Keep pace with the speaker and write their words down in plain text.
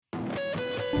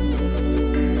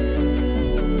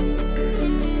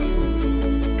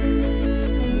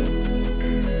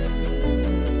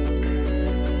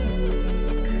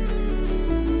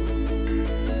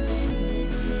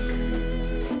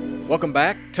Welcome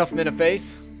back, Tough Men of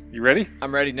Faith. You ready?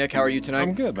 I'm ready, Nick. How are you tonight?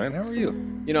 I'm good, man. How are you?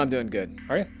 You know I'm doing good.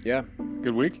 Are you? Yeah.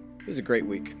 Good week? It was a great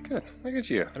week. Good. Look at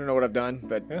you. I don't know what I've done,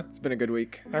 but Yeah. it's been a good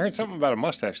week. I heard something about a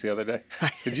mustache the other day.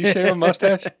 Did you shave a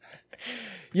mustache?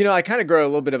 You know, I kind of grow a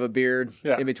little bit of a beard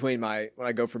Yeah. in between when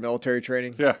I go for military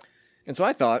training. Yeah. And so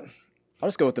I thought, I'll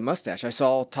just go with the mustache. I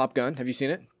saw Top Gun. Have you seen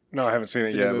it? No, I haven't seen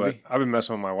it The yet, but movie? I've been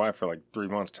messing with my wife for like 3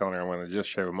 months telling her I'm going to just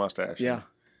shave a mustache. Yeah.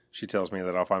 She tells me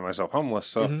that I'll find myself homeless,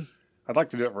 so Mhm. I'd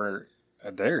like to do it for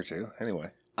a day or two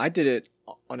anyway. I did it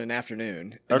on an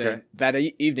afternoon. And Okay. then that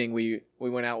evening, we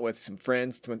went out with some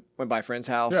friends, went by a friend's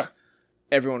house. Yeah.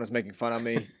 Everyone was making fun of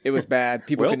me. It was bad.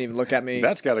 People Well, couldn't even look at me.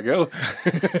 That's got to go.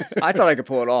 I thought I could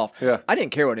pull it off. Yeah. I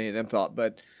didn't care what any of them thought,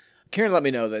 but Karen let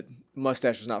me know that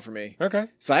mustache was not for me. Okay.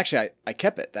 So actually, I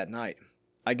kept it that night.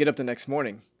 I get up the next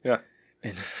morning. Yeah.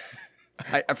 And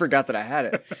I forgot that I had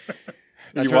it.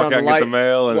 I You turned walk on out and the get the light.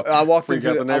 mail and I walked freak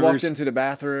out the I walked neighbors. into the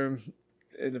bathroom,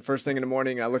 and the first thing in the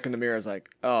morning, I look in the mirror. I was like,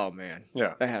 "Oh man,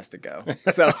 yeah. that has to go."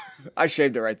 So I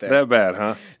shaved it right there. That bad,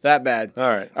 huh? That bad. All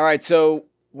right. All right, so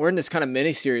we're in this kind of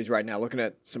mini series right now, looking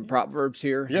at some proverbs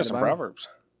here. in Yeah, the some Bible. Proverbs.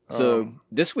 So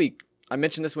this week, I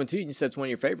mentioned this one too. You said it's one of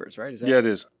your favorites, right? Is that? Yeah, it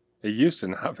is. It used to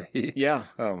not be. Yeah.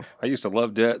 I used to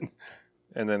love debt,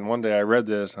 and then one day I read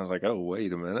this and I was like, "Oh,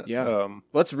 wait a minute." Yeah.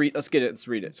 Let's read. Let's get it. Let's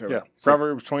read it. So, Yeah. so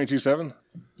Proverbs 22:7.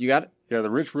 you got it. Yeah, the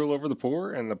rich rule over the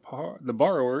poor, and the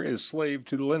borrower is slave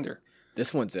to the lender.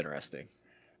 This one's interesting,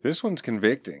 This one's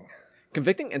convicting.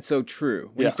 convicting, and so true.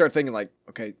 When Yeah. you start thinking like,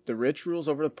 okay, the rich rules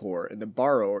over the poor, and the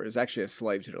borrower is actually a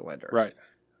slave to the lender. Right.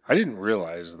 I didn't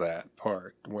realize that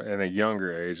part in a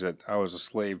younger age, that I was a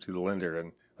slave to the lender,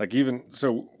 and like even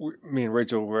so, me and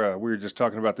Rachel we were just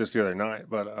talking about this the other night,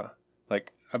 but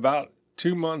like about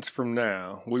 2 months from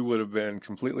now, we would have been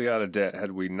completely out of debt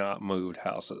had we not moved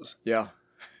houses. Yeah.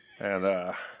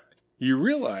 And you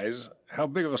realize how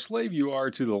big of a slave you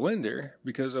are to the lender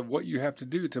because of what you have to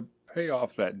do to pay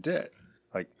off that debt.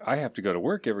 Like, I have to go to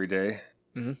work every day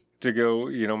Mhm. to go,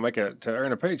 to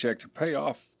earn a paycheck to pay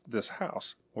off this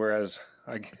house. Whereas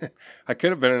I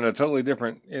could have been in a totally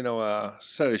different,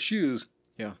 set of shoes.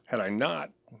 Yeah.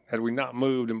 Had we not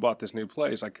moved and bought this new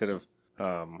place, I could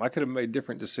have made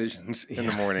different decisions in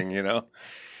the morning,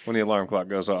 when the alarm clock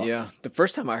goes off. Yeah. The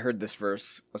first time I heard this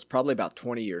verse was probably about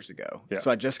 20 years ago. Yeah.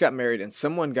 So I just got married, and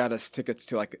someone got us tickets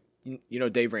to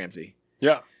Dave Ramsey.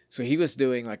 Yeah. So he was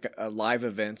doing like a live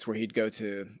events where he'd go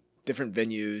to different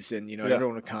venues, and Yeah.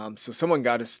 everyone would come. So someone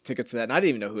got us tickets to that, and I didn't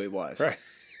even know who he was. Right.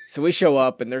 So we show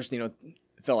up, and there's it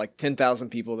felt like 10,000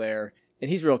 people there,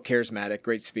 and he's real charismatic,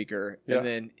 great speaker. Yeah. And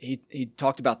then he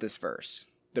talked about this verse: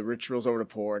 the rich rules over the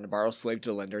poor, and the borrower slave to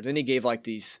the lender. Then he gave like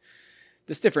this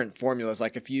different formulas,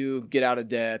 like if you get out of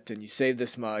debt and you save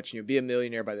this much, and you'll be a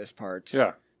millionaire by this part.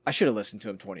 Yeah. I should have listened to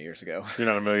him 20 years ago. You're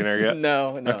not a millionaire yet?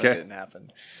 No, Okay. it didn't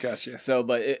happen. Gotcha. So,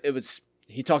 but it was,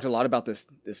 he talked a lot about this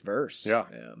verse. Yeah.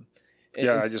 And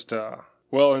Yeah, it's-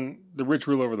 and the rich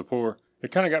rule over the poor,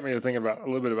 it kind of got me to think about a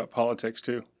little bit about politics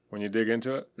too. When you dig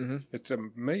into it, Mhm. it's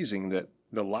amazing that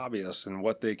the lobbyists and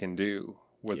what they can do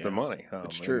with Yeah, the money.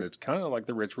 it's And true. it's kind of like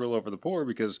the rich rule over the poor,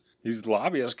 because these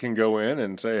lobbyists can go in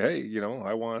and say, hey,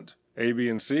 I want A, B,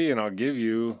 and C, and I'll give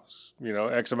you,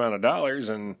 X amount of dollars.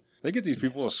 And they get these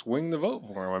people to swing the vote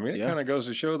for them. I mean, it Yeah. kind of goes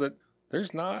to show that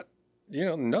there's not,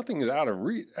 nothing is out of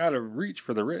reach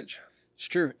for the rich. It's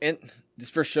true. And this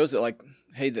verse shows that, like,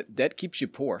 hey, that debt keeps you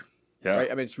poor. Yeah.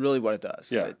 Right? I mean, it's really what it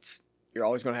does. Yeah. You're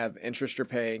always going to have interest you're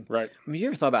paying. Right. I mean, you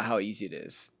ever thought about how easy it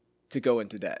is to go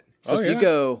into debt? So Oh, if yeah. you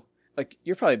go, like,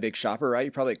 you're probably a big shopper, right?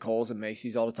 You're probably at Kohl's and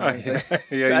Macy's all the time. Yeah,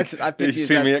 I you picked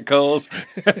see me at Kohl's.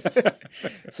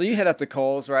 So you head up to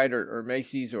Kohl's, right, or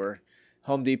Macy's or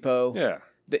Home Depot. Yeah,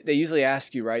 They usually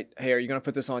ask you, right, hey, are you going to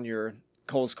put this on your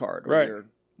Kohl's card or Right. your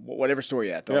whatever store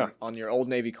you're at, Yeah. on your Old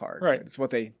Navy card? Right. It's what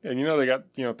they, and they got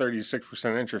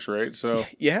 36% interest rate. So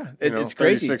yeah, it's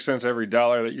crazy. 36 cents every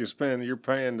dollar that you spend, you're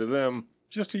paying to them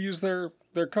just to use their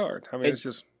card. I mean, And- it's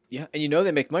just Yeah, and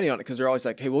they make money on it because they're always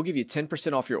like, hey, we'll give you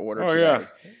 10% off your order yeah,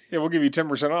 today. we'll give you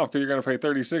 10% off because you're going to pay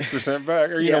 36% back,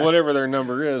 or Yeah. whatever their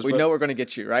number is. We but- know we're going to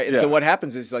get you, right? And so what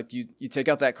happens is, like, you take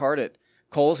out that card at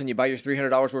Kohl's and you buy your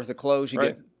 $300 worth of clothes. You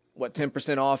Right. get, what,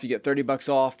 10% off? You get $30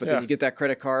 off, but Yeah. then you get that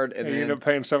credit card. And and you then end up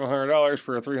paying $700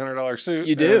 for a $300 suit.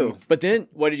 you do. and, But then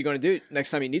what are you going to do?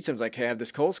 Next time you need something, it's like, hey, I have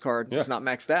this Kohl's card. Yeah. It's not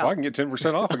maxed well, out. I can get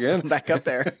 10% off again. Back up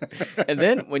there. And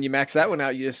then when you max that one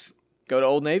out, you just go to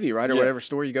Old Navy, right? Or Yeah. whatever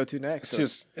store you go to next.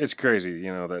 It's crazy,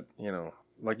 that,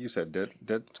 like you said,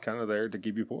 debt's kind of there to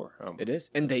keep you poor. It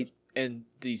is. And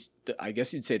these, I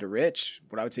guess you'd say the rich,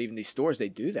 what I would say even these stores, they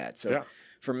do that. So Yeah.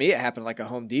 for me, it happened like a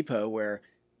Home Depot where,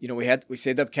 we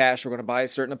saved up cash. We're going to buy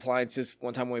certain appliances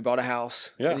one time when we bought a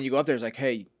house. Yeah. And then you go up there, it's like,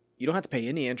 hey, you don't have to pay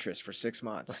any interest for 6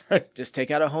 months. Right. Just take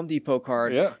out a Home Depot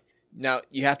card. Yeah. Now,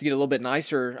 you have to get a little bit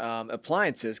nicer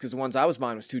appliances because the ones I was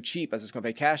buying was too cheap. I was just going to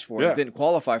pay cash for it. Yeah. It didn't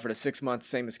qualify for the 6 months,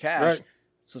 same as cash. Right.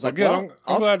 So it's Well, like, good. well,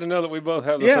 I'm glad to know that we both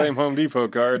have the Yeah. same Home Depot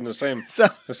card and the same so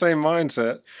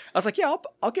mindset. I was like, yeah,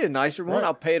 I'll get a nicer one. Right.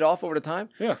 I'll pay it off over the time.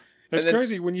 Yeah. And It's then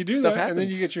crazy when you do stuff that and then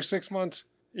you happens. get your 6 months,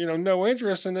 no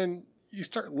interest, and then you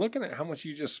start looking at how much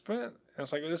you just spent. And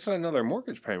it's like, this is another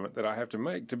mortgage payment that I have to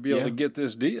make to be able Yeah. to get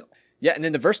this deal. Yeah, and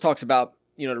then the verse talks about,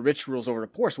 the rich rules over the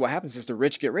poor. So what happens is the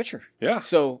rich get richer. Yeah.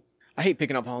 So I hate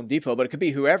picking up Home Depot, but it could be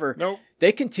whoever. Nope.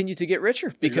 They continue to get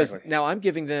richer because Exactly. now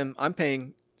I'm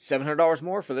paying $700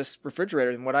 more for this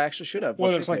refrigerator than what I actually should have.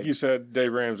 Well, what it's they like paid. you said,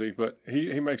 Dave Ramsey, but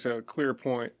he makes a clear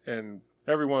point in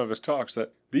every one of his talks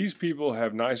that these people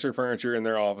have nicer furniture in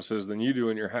their offices than you do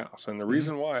in your house. And the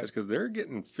reason why is because they're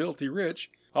getting filthy rich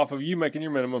off of you making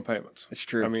your minimum payments. It's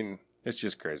true. I mean, it's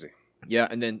just crazy. Yeah,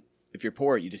 and then if you're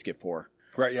poor, you just get poor.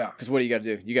 Right, yeah. Because what do you got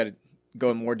to do? You got to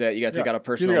go in more debt. You got to take out a You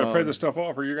personal either got to pay loan. the stuff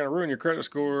off or you're going to ruin your credit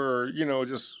score or,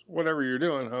 just whatever you're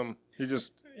doing.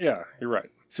 You're right.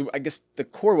 So I guess the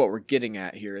core of what we're getting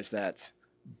at here is that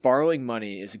borrowing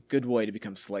money is a good way to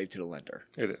become slave to the lender.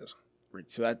 It is.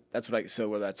 So so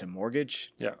whether that's a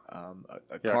mortgage, Yeah. a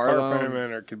Yeah, car loan,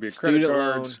 payment, or it could be credit student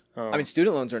cards.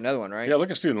 student loans are another one, right? Yeah, look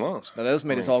at student loans. Now those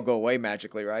made us all go away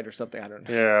magically, right, or something. I don't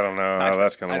know. Yeah, I don't know how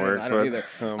that's going to work. I don't either.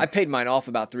 but, I paid mine off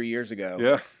about 3 years ago.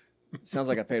 yeah. Sounds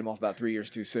like I paid them off about 3 years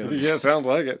too soon. Yeah, sounds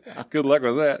like it. Good luck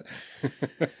with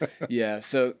that. Yeah.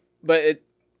 So, but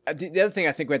the other thing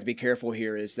I think we have to be careful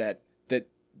here is that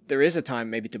there is a time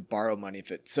maybe to borrow money.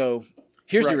 So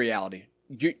here's the Right. reality.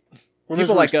 Well,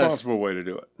 People like there's a us- responsible way to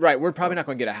do it. Right. We're probably not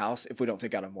going to get a house if we don't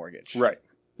take out a mortgage. Right.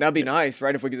 That'd be nice,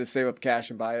 right? If we could just save up cash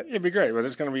and buy it. It'd be great, but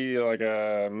it's going to be like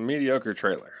a mediocre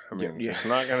trailer. I mean, Yeah. it's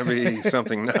not going to be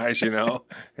something nice,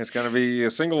 It's going to be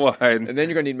a single wide. And then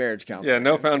you're going to need marriage counseling. Yeah,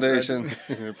 no foundation.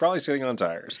 Probably sitting on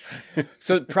tires.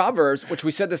 So Proverbs, which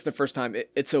we said this the first time,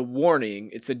 it's a warning.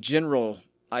 It's a general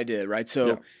idea, right? So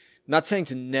Yeah. not saying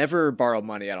to never borrow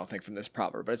money, I don't think, from this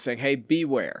proverb, but it's saying, hey,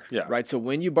 beware. Yeah. Right? So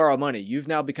when you borrow money, you've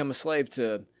now become a slave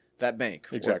to that bank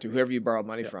or Exactly. to whoever you borrow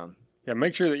money from. Yeah,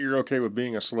 make sure that you're okay with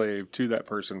being a slave to that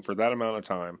person for that amount of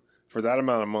time, for that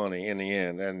amount of money in the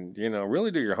end. And,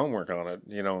 really do your homework on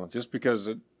it. Just because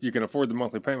you can afford the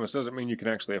monthly payments doesn't mean you can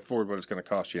actually afford what it's going to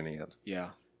cost you in the end.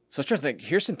 Yeah. So I was trying to think,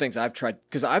 here's some things I've tried,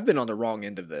 because I've been on the wrong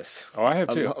end of this. Oh, I have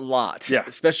too. A lot. Yeah.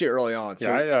 Especially early on.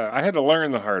 So, Yeah, I had to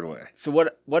learn the hard way. so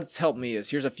what's helped me is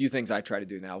here's a few things I try to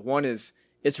do now. One is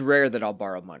it's rare that I'll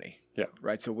borrow money. Yeah.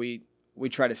 Right. So we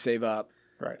try to save up.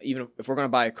 Right. Even if we're going to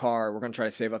buy a car, we're going to try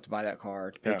to save up to buy that car,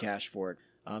 to pay Yeah. cash for it.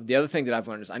 The other thing that I've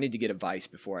learned is I need to get advice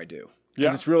before I do. Because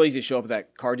Yeah. it's real easy to show up at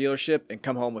that car dealership and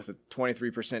come home with a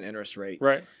 23% interest rate,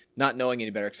 Right. not knowing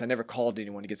any better because I never called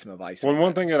anyone to get some advice. Well, on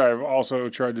one that. thing that I've also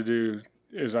tried to do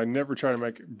is I never try to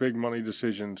make big money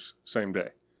decisions same day.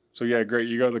 So yeah, great.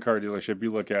 You go to the car dealership, you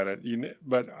look at it,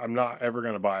 but I'm not ever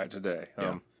going to buy it today.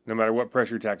 Yeah. No matter what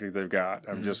pressure tactic they've got,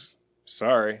 I'm Mhm. just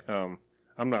sorry. I'm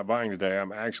not buying today.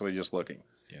 I'm actually just looking.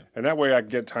 Yeah. And that way I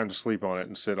get time to sleep on it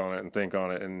and sit on it and think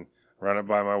on it and run it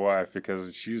by my wife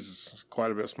because she's quite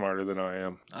a bit smarter than I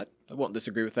am. I won't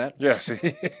disagree with that. Yeah,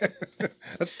 see,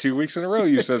 that's 2 weeks in a row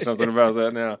you said something about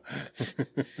that now.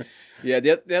 Yeah,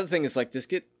 the other thing is like just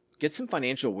get some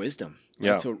financial wisdom. Right?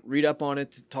 Yeah. So read up on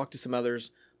it, talk to some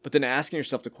others, but then asking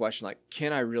yourself the question like,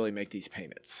 can I really make these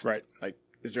payments? Right. Like,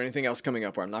 is there anything else coming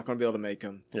up where I'm not going to be able to make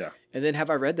them? Yeah. And then have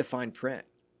I read the fine print?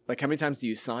 Like, how many times do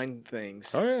you sign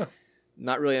things, Oh, yeah.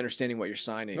 not really understanding what you're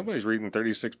signing? Nobody's reading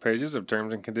 36 pages of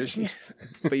terms and conditions.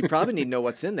 But you probably need to know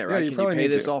what's in there, Yeah, right? you Can you probably pay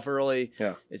need this to. off early?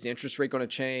 Yeah. Is the interest rate going to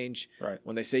change? Right.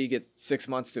 When they say you get 6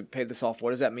 months to pay this off,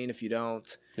 what does that mean if you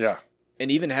don't? Yeah.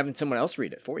 And even having someone else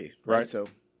read it for you. Right. So,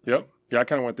 Yep. Yeah, I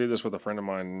kind of went through this with a friend of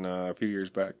mine a few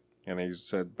years back, and he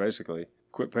said basically,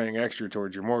 quit paying extra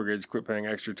towards your mortgage, quit paying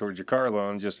extra towards your car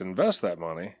loan, just invest that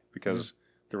money because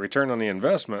the return on the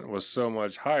investment was so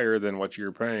much higher than what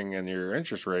you're paying in your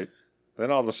interest rate.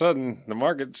 Then all of a sudden, the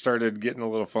market started getting a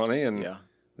little funny, and yeah.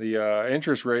 the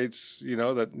interest rates,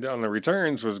 that on the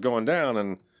returns was going down,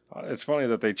 and it's funny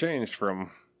that they changed from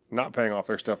not paying off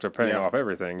their stuff to paying Yeah. off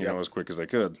everything, Yeah. as quick as they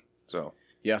could. So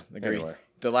Yeah, agree. anyway,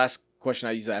 The last question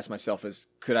I usually ask myself is,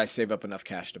 could I save up enough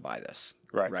cash to buy this?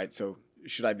 right. Right. So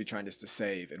should I be trying just to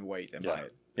save and wait and Yeah. buy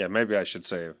it? Yeah, maybe I should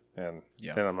save, and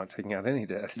Yeah. then I'm not taking out any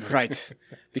debt. Right.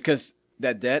 Because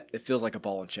that debt, it feels like a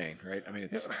ball and chain, right? I mean,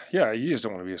 it's Yeah, you just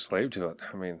don't want to be a slave to it.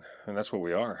 I mean, and that's what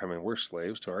we are. I mean, we're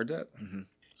slaves to our debt.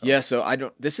 yeah.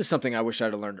 So this is something I wish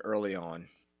I'd have learned early on.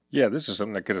 Yeah, this is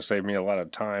something that could have saved me a lot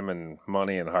of time and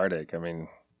money and heartache. I mean,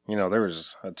 there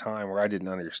was a time where I didn't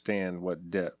understand what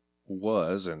debt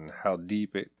was and how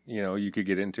deep it, you could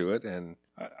get into it. And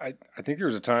I think there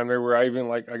was a time there where I even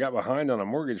I got behind on a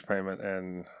mortgage payment,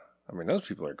 and I mean, those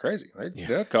people are crazy.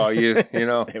 They'll call you,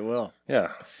 They will.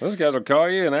 Yeah. Those guys will call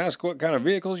you and ask what kind of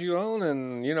vehicles you own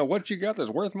and, what you got that's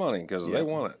worth money because they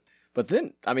want it. But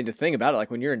then, I mean, the thing about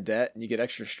it, when you're in debt and you get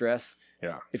extra stress,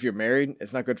 if you're married,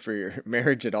 it's not good for your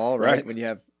marriage at all, right? When you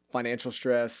have financial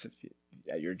stress,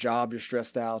 at your job, you're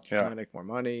stressed out, you're trying to make more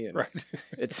money. And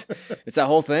it's that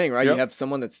whole thing, right? You have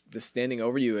someone that's standing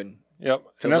over you and feels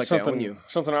and that's like they own you.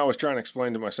 Something I was trying to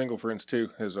explain to my single friends too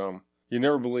is you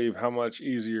never believe how much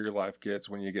easier your life gets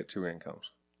when you get two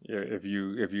incomes. If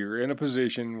you're in a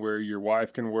position where your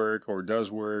wife can work or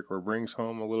does work or brings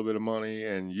home a little bit of money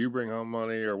and you bring home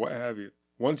money or what have you,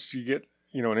 once you get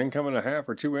an income and a half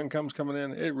or two incomes coming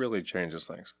in, it really changes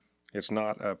things. It's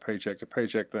not a paycheck to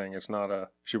paycheck thing. It's not a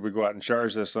should we go out and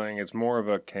charge this thing. It's more of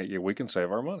a we can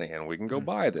save our money and we can go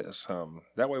buy this.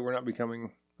 That way we're not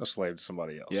becoming a slave to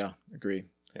somebody else. Yeah, agree.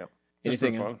 Yeah.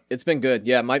 Anything fun? It's been good.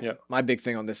 Yeah, my big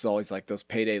thing on this is always those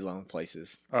payday loan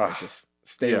places. Just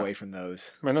stay away from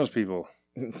those. Man, those people,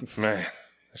 man,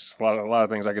 there's a lot of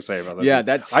things I could say about that.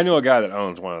 Yeah, I know a guy that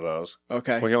owns one of those.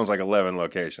 Okay. Well, he owns 11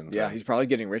 locations. Yeah, he's probably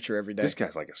getting richer every day. This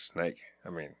guy's like a snake. I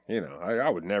mean, I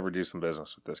would never do some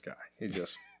business with this guy.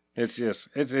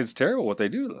 It's terrible what they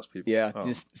do to those people. Yeah,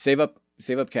 just save up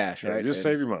cash, right? Just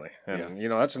save your money. And,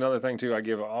 that's another thing, too. I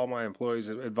give all my employees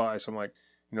advice. I'm like,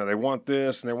 they want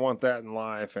this and they want that in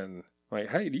life. And like,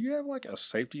 hey, do you have a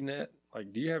safety net?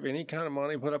 Do you have any kind of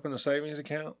money put up in a savings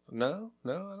account? No, I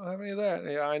don't have any of that.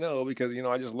 Yeah, I know because,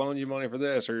 I just loaned you money for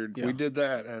this or we did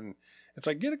that. And it's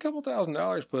get a couple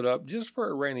 $1,000s put up just for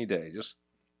a rainy day. Just,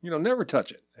 never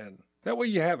touch it. And that way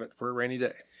you have it for a rainy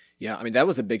day. Yeah, I mean, that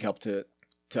was a big help to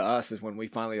us is when we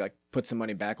finally put some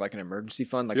money back, an emergency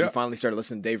fund. We finally started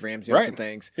listening to Dave Ramsey on some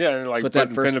things. Yeah, and put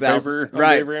that first pen to paper on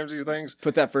Dave Ramsey's things.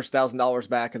 Put that first $1,000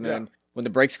 back, and then when the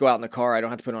brakes go out in the car, I don't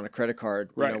have to put it on a credit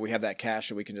card. We have that cash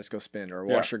that we can just go spend, or a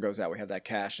washer goes out, we have that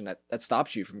cash, and that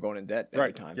stops you from going in debt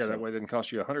every time. Yeah, that way it didn't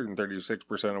cost you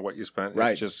 136% of what you spent.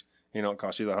 It's just, it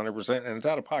costs you the 100%, and it's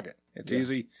out of pocket. It's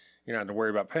easy. You don't have to worry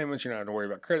about payments. You don't have to worry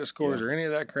about credit scores or any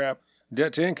of that crap,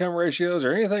 debt to income ratios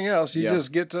or anything else. You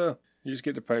just get to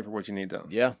pay for what you need done.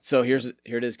 Yeah. So here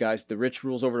it is, guys. The rich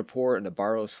rules over the poor, and the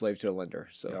borrower is slave to the lender.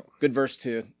 So good verse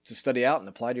to study out and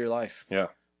apply to your life. Yeah.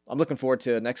 I'm looking forward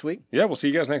to next week. Yeah, we'll see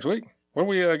you guys next week. What are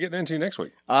we getting into next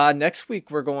week? Next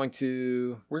week we're going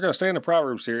to stay in the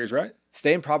Proverbs series, right?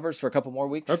 Stay in Proverbs for a couple more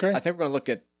weeks. Okay. I think we're going to look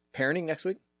at parenting next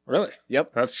week. Really?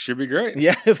 Yep. That should be great.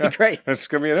 Yeah, it'll be great. That's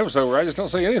going to be an episode where I just don't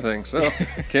say anything, so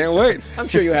can't wait. I'm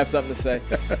sure you'll have something to say.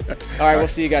 All right, we'll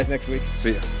see you guys next week.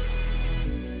 See ya.